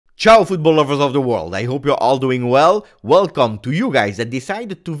Ciao football lovers of the world, I hope you're all doing well. Welcome to you guys that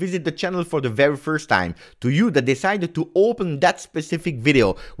decided to visit the channel for the very first time. To you that decided to open that specific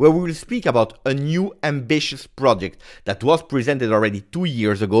video where we will speak about a new ambitious project that was presented already 2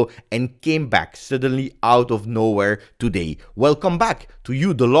 years ago and came back suddenly out of nowhere today. Welcome back to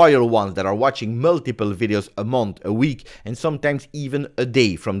you, the loyal ones that are watching multiple videos a month, a week and sometimes even a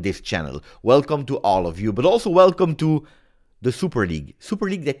day from this channel. Welcome to all of you, but also welcome to the Super League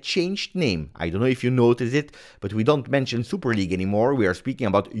that changed name. I don't know if you noticed it, but we don't mention Super League anymore. We are speaking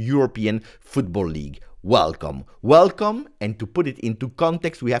about European Football League. Welcome, and to put it into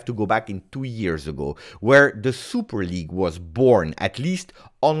context, we have to go back in 2 years ago, where the Super League was born, at least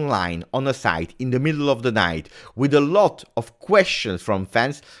online, on a site, in the middle of the night, with a lot of questions from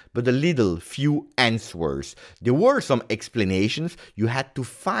fans, but a little few answers. There were some explanations, you had to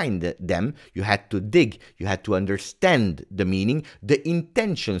find them, you had to dig, you had to understand the meaning, the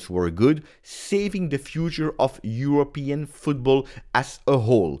intentions were good, saving the future of European football as a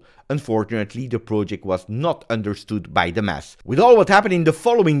whole. Unfortunately, the project was not understood by the mass. With all what happened in the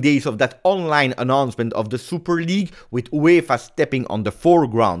following days of that online announcement of the Super League, with UEFA stepping on the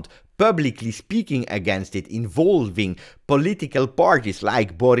foreground, publicly speaking against it, involving political parties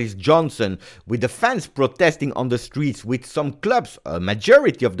like Boris Johnson, with the fans protesting on the streets, with some clubs, a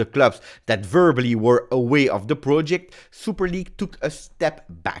majority of the clubs that verbally were away of the project, Super League took a step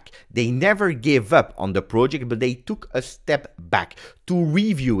back. They never gave up on the project, but they took a step back to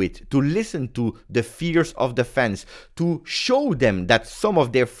review it, to listen to the fears of the fans, to show them that some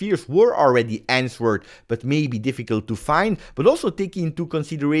of their fears were already answered, but maybe difficult to find, but also taking into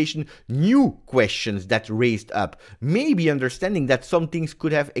consideration new questions that raised up, maybe understanding that some things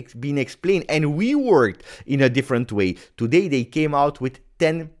could have been explained and reworked in a different way. Today they came out with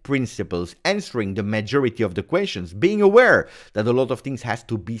 10 principles, answering the majority of the questions, being aware that a lot of things has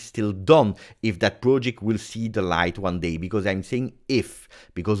to be still done if that project will see the light one day. Because I'm saying if,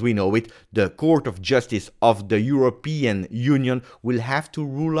 because we know it, the Court of Justice of the European Union will have to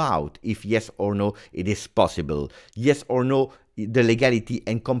rule out if yes or no it is possible. Yes or no, the legality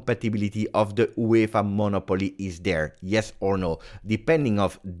and compatibility of the UEFA monopoly is there, yes or no. Depending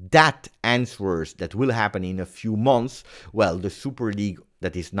of that answers that will happen in a few months, well, the Super League,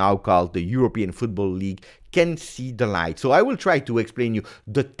 that is now called the European Football League, can see the light. So I will try to explain you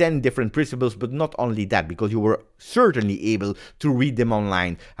the 10 different principles, but not only that, because you were certainly able to read them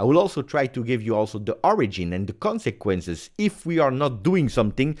online. I will also try to give you also the origin and the consequences if we are not doing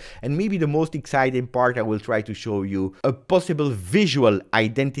something. And maybe the most exciting part, I will try to show you a possible visual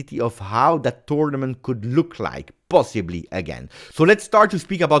identity of how that tournament could look like, possibly again. So let's start to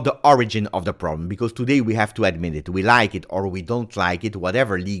speak about the origin of the problem, because today we have to admit it. We like it or we don't like it,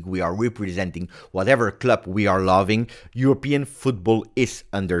 whatever league we are representing, whatever club we are loving, European football is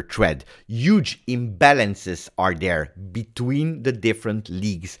under threat. Huge imbalances are there between the different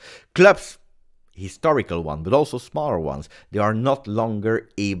leagues. Clubs, historical ones, but also smaller ones, they are not longer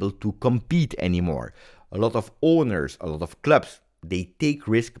able to compete anymore. A lot of owners, a lot of clubs, they take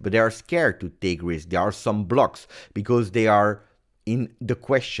risk, but they are scared to take risk. There are some blocks because they are in the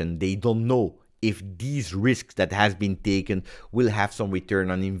question. They don't know if these risks that has been taken will have some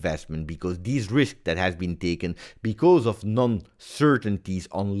return on investment, because these risks that has been taken because of non-certainties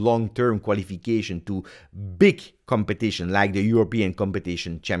on long-term qualification to big competition like the European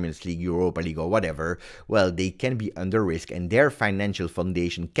competition, Champions League, Europa League or whatever, well, they can be under risk and their financial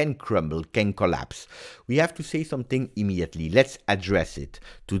foundation can crumble, can collapse. We have to say something immediately. Let's address it.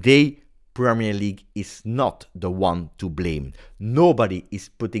 Today, Premier League is not the one to blame. Nobody is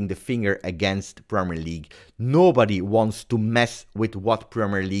putting the finger against Premier League. Nobody wants to mess with what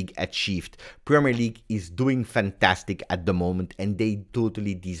Premier League achieved. Premier League is doing fantastic at the moment and they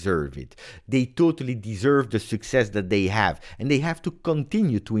totally deserve it. They totally deserve the success that they have, and they have to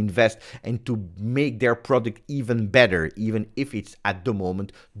continue to invest and to make their product even better, even if it's at the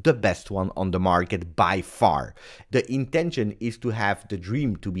moment the best one on the market by far. The intention is to have the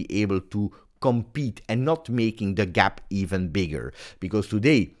dream to be able to compete and not making the gap even bigger, because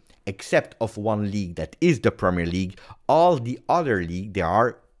today, except of one league that is the Premier League, all the other leagues, they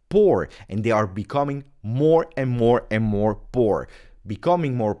are poor and they are becoming more and more poor.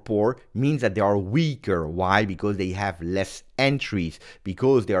 Becoming more poor means that they are weaker. Why? Because they have less entries,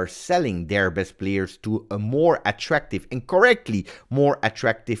 because they are selling their best players to a more attractive and correctly more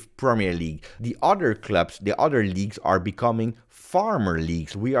attractive Premier League. The other clubs, the other leagues are becoming farmer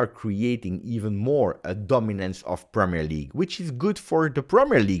leagues. We are creating even more a dominance of Premier League, which is good for the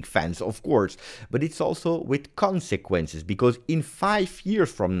Premier League fans, of course, but it's also with consequences, because in 5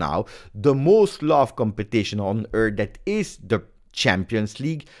 years from now, the most loved competition on earth, that is the Champions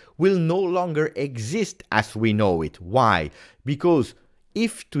League will no longer exist as we know it. Why? Because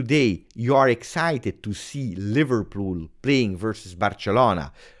if today you are excited to see Liverpool playing versus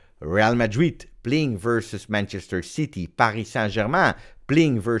Barcelona, Real Madrid playing versus Manchester City, Paris Saint-Germain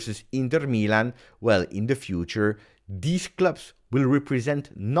playing versus Inter Milan, well, in the future, these clubs will represent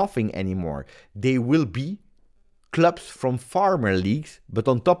nothing anymore. They will be clubs from farmer leagues, but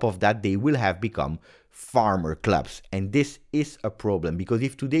on top of that, they will have become farmer clubs. And this is a problem, because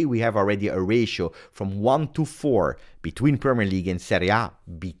if today we have already a ratio from 1 to 4 between Premier League and Serie A,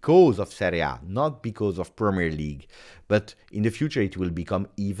 because of Serie A, not because of Premier League, but in the future it will become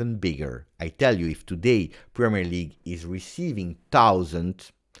even bigger. I tell you, if today Premier League is receiving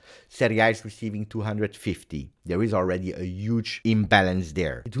 1,000, Serie A is receiving 250. There is already a huge imbalance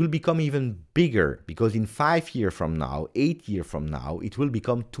there. It will become even bigger, because in 5 years from now, 8 years from now, it will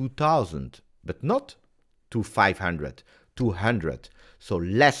become 2,000, but not to 500, 200. So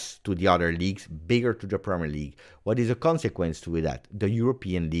less to the other leagues, bigger to the Premier League. What is a consequence to that? The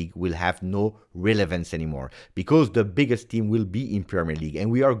European League will have no relevance anymore, because the biggest team will be in Premier League,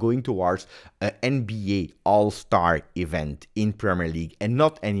 and we are going towards an NBA All-Star event in Premier League, and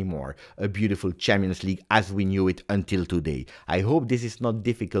not anymore a beautiful Champions League as we knew it until today. I hope this is not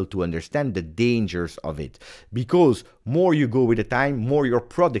difficult to understand the dangers of it, because more you go with the time, more your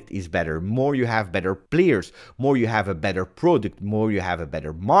product is better, more you have better players, more you have a better product, more you have a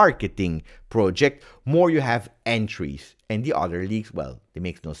better marketing project, more you have entries. And the other leagues, well, it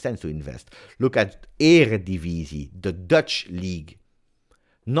makes no sense to invest. Look at Eredivisie, the Dutch league.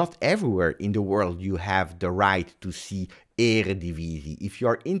 Not everywhere in the world you have the right to see Eredivisie. If you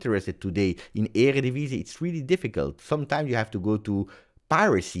are interested today in Eredivisie, it's really difficult. Sometimes you have to go to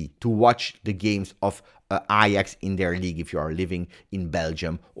piracy to watch the games of Ajax in their league if you are living in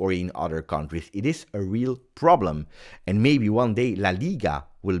Belgium or in other countries. It is a real problem. And maybe one day La Liga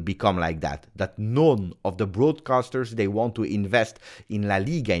will become like that none of the broadcasters, they want to invest in La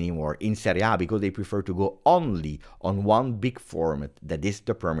Liga anymore, in Serie A, because they prefer to go only on one big format, that is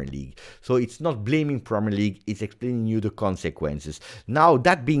the Premier League. So it's not blaming Premier League, it's explaining you the consequences. Now,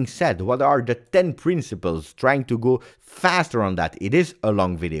 that being said, what are the 10 principles? Trying to go faster on that. It is a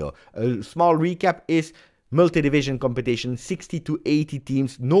long video. A small recap is multi-division competition, 60 to 80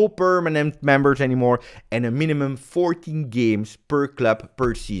 teams, no permanent members anymore, and a minimum 14 games per club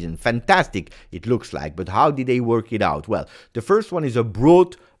per season. Fantastic, it looks like, but how did they work it out? Well, the first one is a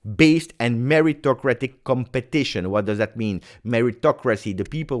broad-based and meritocratic competition. What does that mean? Meritocracy. The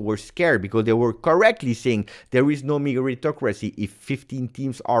people were scared because they were correctly saying there is no meritocracy if 15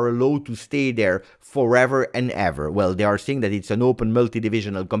 teams are allowed to stay there forever and ever. Well, they are saying that it's an open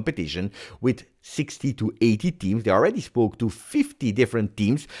multi-divisional competition with 60 to 80 teams. They already spoke to 50 different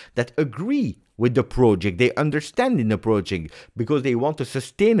teams that agree with the project. They understand in the project because they want a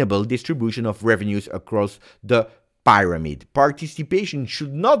sustainable distribution of revenues across the pyramid. Participation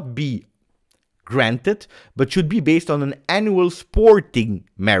should not be granted, but should be based on an annual sporting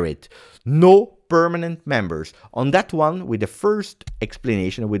merit. No permanent members. On that one, with the first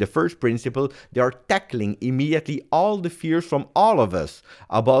explanation, with the first principle, they are tackling immediately all the fears from all of us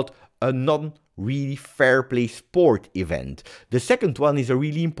about a non-really fair play sport event. The second one is a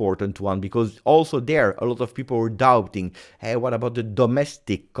really important one, because also there a lot of people were doubting, hey, what about the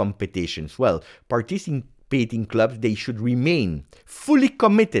domestic competitions? Well, participating clubs, they should remain fully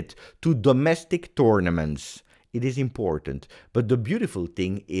committed to domestic tournaments. It is important. But the beautiful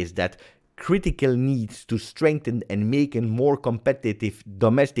thing is that critical needs to strengthen and make a more competitive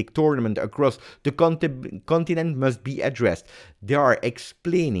domestic tournament across the continent must be addressed. They are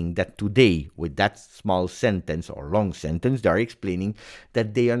explaining that today, with that small sentence or long sentence, they are explaining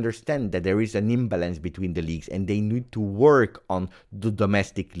that they understand that there is an imbalance between the leagues and they need to work on the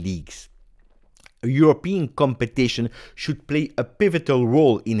domestic leagues. European competition should play a pivotal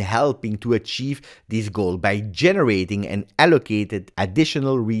role in helping to achieve this goal by generating and allocated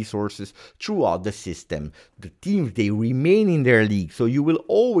additional resources throughout the system. The teams, they remain in their league, so you will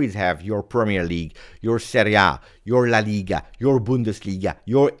always have your Premier League, your Serie A, your La Liga, your Bundesliga,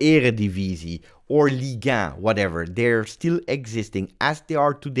 your Eredivisie, or Liga, whatever. They're still existing as they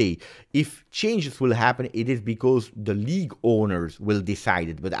are today. If changes will happen, it is because the league owners will decide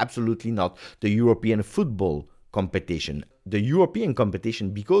it, but absolutely not the European football competition. The European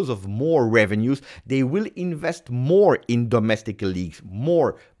competition, because of more revenues, they will invest more in domestic leagues,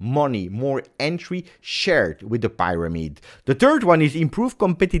 more money, more entry shared with the pyramid. The third one is improve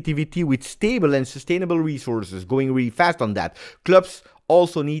competitivity with stable and sustainable resources. Going really fast on that. Clubs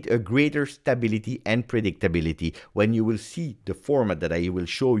also need a greater stability and predictability. When you will see the format that I will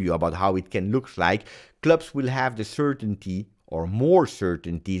show you about how it can look like, clubs will have the certainty or more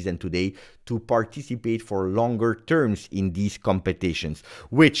certainties than today to participate for longer terms in these competitions,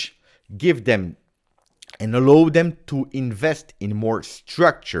 which give them and allow them to invest in more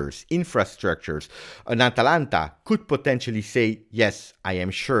structures, infrastructures. An Atalanta could potentially say, yes, I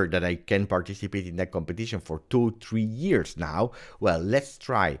am sure that I can participate in that competition for 2-3 years now. Well, let's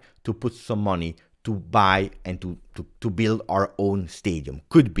try to put some money to buy and to build our own stadium.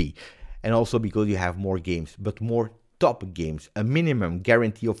 Could be. And also because you have more games, but more top games, a minimum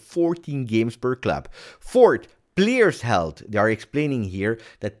guarantee of 14 games per club. Fourth, players' health. They are explaining here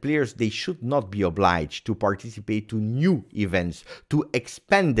that players, they should not be obliged to participate to new events, to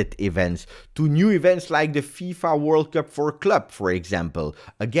expanded events, to new events like the FIFA World Cup for Club, for example.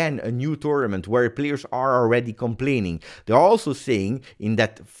 Again, a new tournament where players are already complaining. They are also saying in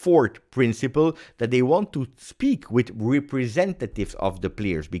that fourth principle that they want to speak with representatives of the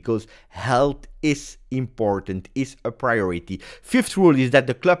players because health is important, is a priority. Fifth rule is that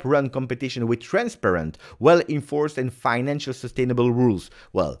the club run competition with transparent, well-enforced and financial sustainable rules.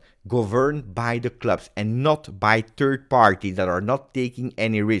 Well, governed by the clubs and not by third parties that are not taking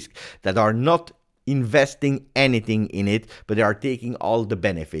any risk, that are not investing anything in it, but they are taking all the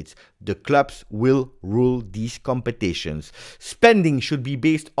benefits. The clubs will rule these competitions. Spending should be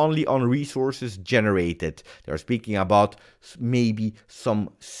based only on resources generated. They are speaking about maybe some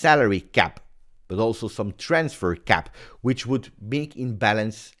salary cap, but also some transfer cap, which would make in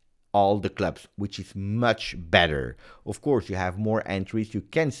balance all the clubs, which is much better. Of course, you have more entries, you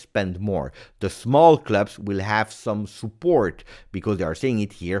can spend more. The small clubs will have some support because they are saying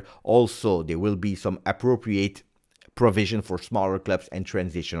it here. Also, there will be some appropriate provision for smaller clubs and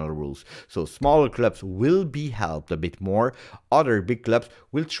transitional rules. So smaller clubs will be helped a bit more. Other big clubs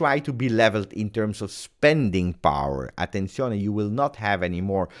will try to be leveled in terms of spending power. Attenzione, you will not have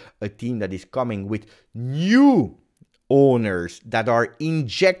anymore a team that is coming with new owners that are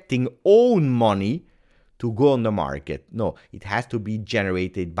injecting own money to go on the market. No, it has to be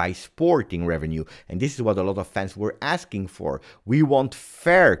generated by sporting revenue. And this is what a lot of fans were asking for. We want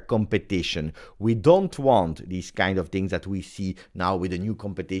fair competition. We don't want these kind of things that we see now with a new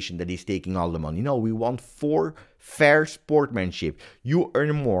competition that is taking all the money. No, we want fair sportsmanship. You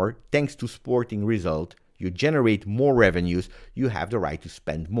earn more thanks to sporting result. You generate more revenues, you have the right to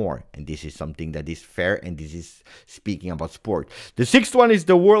spend more. And this is something that is fair, and this is speaking about sport. The sixth one is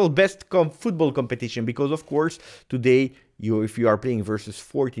the world best football competition, because of course, today, if you are playing versus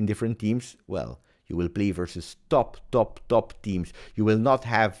 14 different teams, well, you will play versus top teams. You will not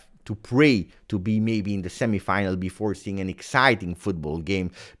have to pray to be maybe in the semi-final before seeing an exciting football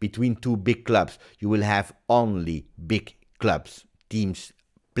game between two big clubs. You will have only big clubs, teams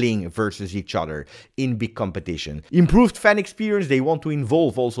playing versus each other in big competition. Improved fan experience, they want to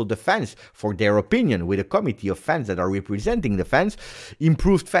involve also the fans for their opinion with a committee of fans that are representing the fans.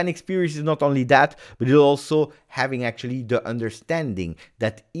 Improved fan experience is not only that, but it's also having actually the understanding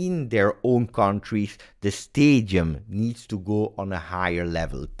that in their own countries, the stadium needs to go on a higher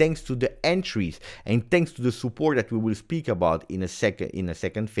level. Thanks to the entries and thanks to the support that we will speak about in a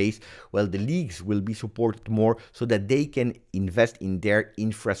second phase, well, the leagues will be supported more so that they can invest in their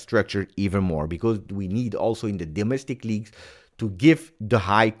infrastructure even more, because we need also in the domestic leagues to give the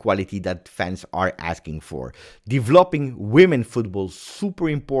high quality that fans are asking for. Developing women football, super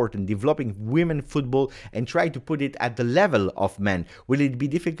important. Developing women football and try to put it at the level of men. Will it be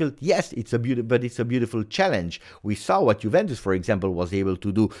difficult? Yes, it's a beautiful challenge. We saw what Juventus, for example, was able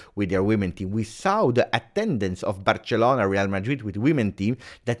to do with their women team. We saw the attendance of Barcelona, Real Madrid with women team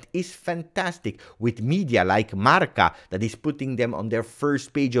that is fantastic, with media like Marca that is putting them on their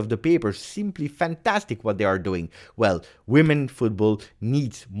first page of the paper. Simply fantastic what they are doing. Well, women football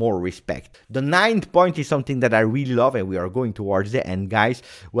needs more respect. The ninth point is something that I really love, and we are going towards the end, guys.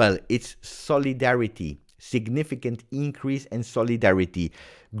 Well, it's solidarity. Significant increase in solidarity.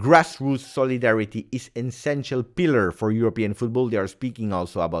 Grassroots solidarity is an essential pillar for European football. They are speaking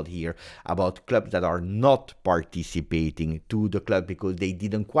also about here about clubs that are not participating to the club because they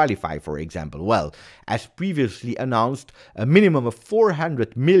didn't qualify, for example. Well, as previously announced, a minimum of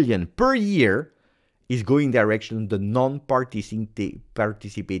 400 million per year is going direction the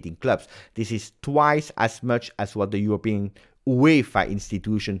non-participating clubs. This is twice as much as what the European UEFA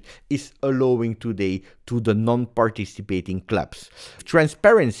institution is allowing today to the non-participating clubs.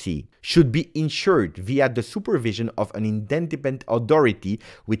 Transparency. should be ensured via the supervision of an independent authority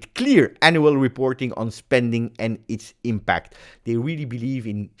with clear annual reporting on spending and its impact. They really believe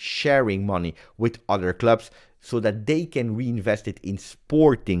in sharing money with other clubs so that they can reinvest it in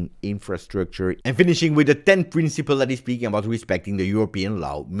sporting infrastructure. And finishing with the 10th principle that is speaking about respecting the European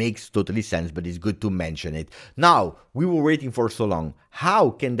law. Makes totally sense, but it's good to mention it. Now, we were waiting for so long.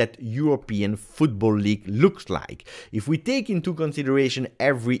 How can that European Football League looks like? If we take into consideration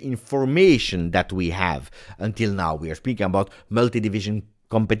every information that we have until now, we are speaking about multi-division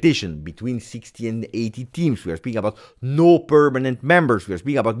competition between 60 and 80 teams. We are speaking about no permanent members. We are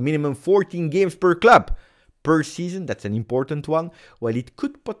speaking about minimum 14 games per club per season. That's an important one. Well, it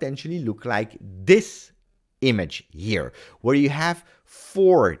could potentially look like this image here, where you have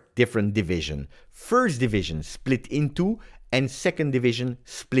 4 different divisions. First division split in 2 and second division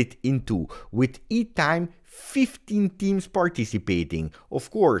split in 2, with each time 15 teams participating.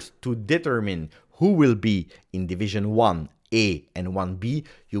 Of course, to determine who will be in Division 1A and 1B,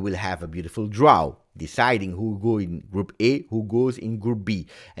 you will have a beautiful draw, deciding who go in Group A, who goes in Group B.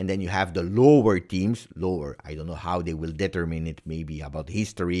 And then you have the lower teams, I don't know how they will determine it, maybe about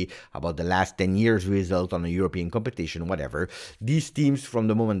history, about the last 10 years result on a European competition, whatever. These teams, from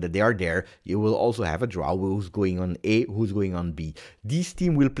the moment that they are there, you will also have a draw, who's going on A, who's going on B. This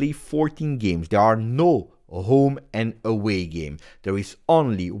team will play 14 games. There are no home and away game. There is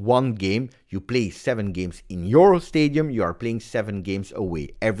only one game. You play 7 games in your stadium, you are playing 7 games away,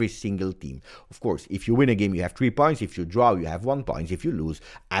 every single team. Of course, if you win a game, you have 3 points. If you draw, you have 1 point. If you lose,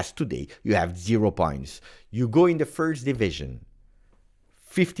 as today, you have 0 points. You go in the first division,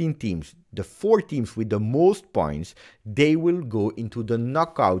 15 teams. The 4 teams with the most points, they will go into the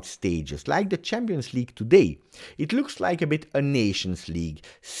knockout stages, like the Champions League today. It looks like a bit a Nations League.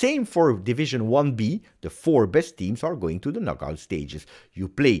 Same for Division 1B, the 4 best teams are going to the knockout stages. You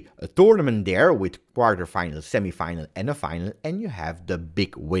play a tournament there with quarterfinal, semi-final and a final, and you have the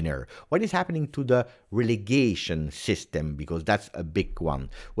big winner. What is happening to the relegation system? Because that's a big one.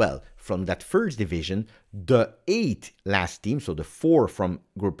 Well, from that first division, the 8 last teams, so the 4 from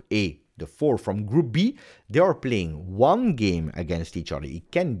Group A, the 4 from Group B, they are playing 1 game against each other. It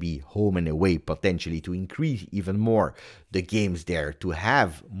can be home and away, potentially, to increase even more the games there, to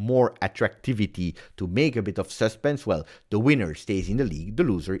have more attractivity, to make a bit of suspense. Well, the winner stays in the league, the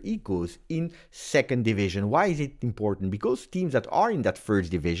loser, he goes in second division. Why is it important? Because teams that are in that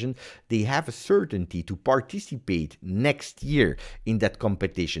first division, they have a certainty to participate next year in that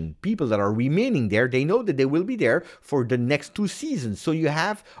competition. People that are remaining there, they know that they will be there for the next 2 seasons. So you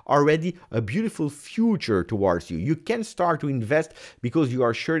have already a beautiful future towards you. You can start to invest because you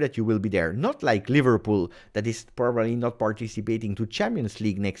are sure that you will be there. Not like Liverpool, that is probably not participating to Champions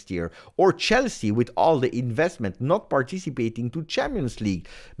League next year, or Chelsea with all the investment not participating to Champions League.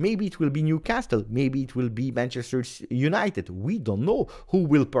 Maybe it will be Newcastle, maybe it will be Manchester United. We don't know who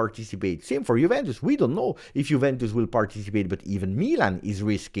will participate. Same for Juventus. We don't know if Juventus will participate, but even Milan is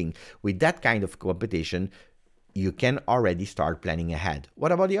risking with that kind of competition. You can already start planning ahead.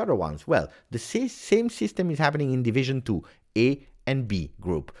 What about the other ones? Well, the same system is happening in Division 2, A and B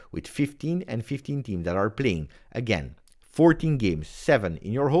group, with 15 and 15 teams that are playing. Again, 14 games, 7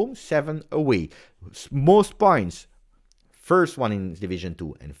 in your home, 7 away. Most points, first one in Division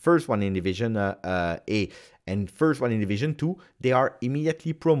 2 and first one in Division A and first one in Division 2, they are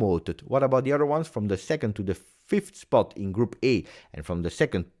immediately promoted. What about the other ones? From the 2nd to the 5th spot in Group A and from the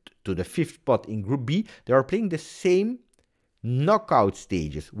 2nd to the 5th spot in Group B, they are playing the same knockout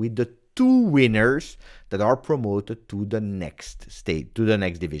stages with the 2 winners that are promoted to the next stage, to the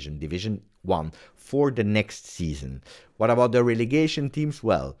next division, Division 1, for the next season. What about the relegation teams?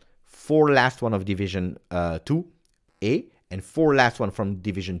 Well, 4 last one of Division 2A and 4 last one from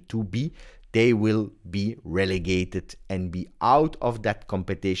Division 2B, they will be relegated and be out of that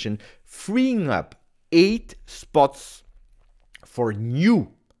competition, freeing up 8 spots for new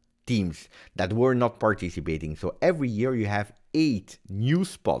teams that were not participating. So every year you have 8 new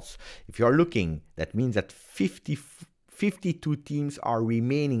spots. If you are looking, that means that 52 teams are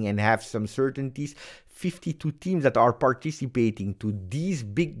remaining and have some certainties. 52 teams that are participating to these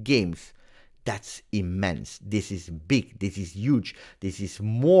big games. That's immense. This is big. This is huge. This is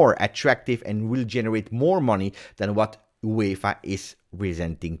more attractive and will generate more money than what UEFA is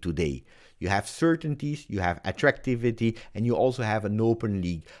presenting today. You have certainties, you have attractivity, and you also have an open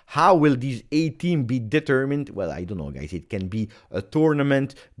league. How will these 8 teams be determined? Well, I don't know, guys. It can be a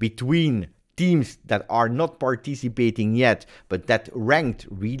tournament between teams that are not participating yet, but that ranked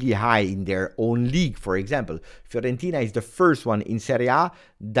really high in their own league. For example, Fiorentina is the first one in Serie A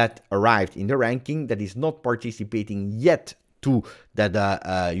that arrived in the ranking that is not participating yet to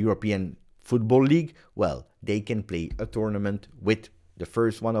that European Football League, well, they can play a tournament with the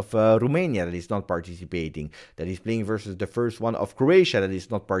first one of Romania that is not participating, that is playing versus the first one of Croatia that is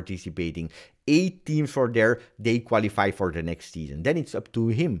not participating. 8 teams are there, they qualify for the next season. Then it's up to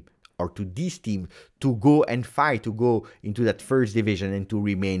him or to this team to go and fight, to go into that first division and to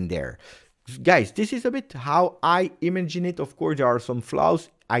remain there. Guys, this is a bit how I imagine it. Of course, there are some flaws.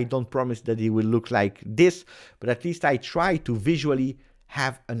 I don't promise that it will look like this, but at least I try to visually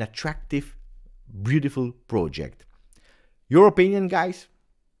have an attractive, beautiful project. Your opinion, guys?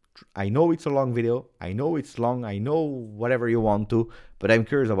 I know it's a long video. I know it's long. I know whatever you want to, but I'm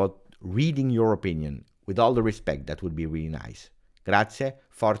curious about reading your opinion. With all the respect, that would be really nice. Grazie,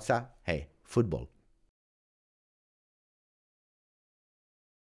 forza, hey, football.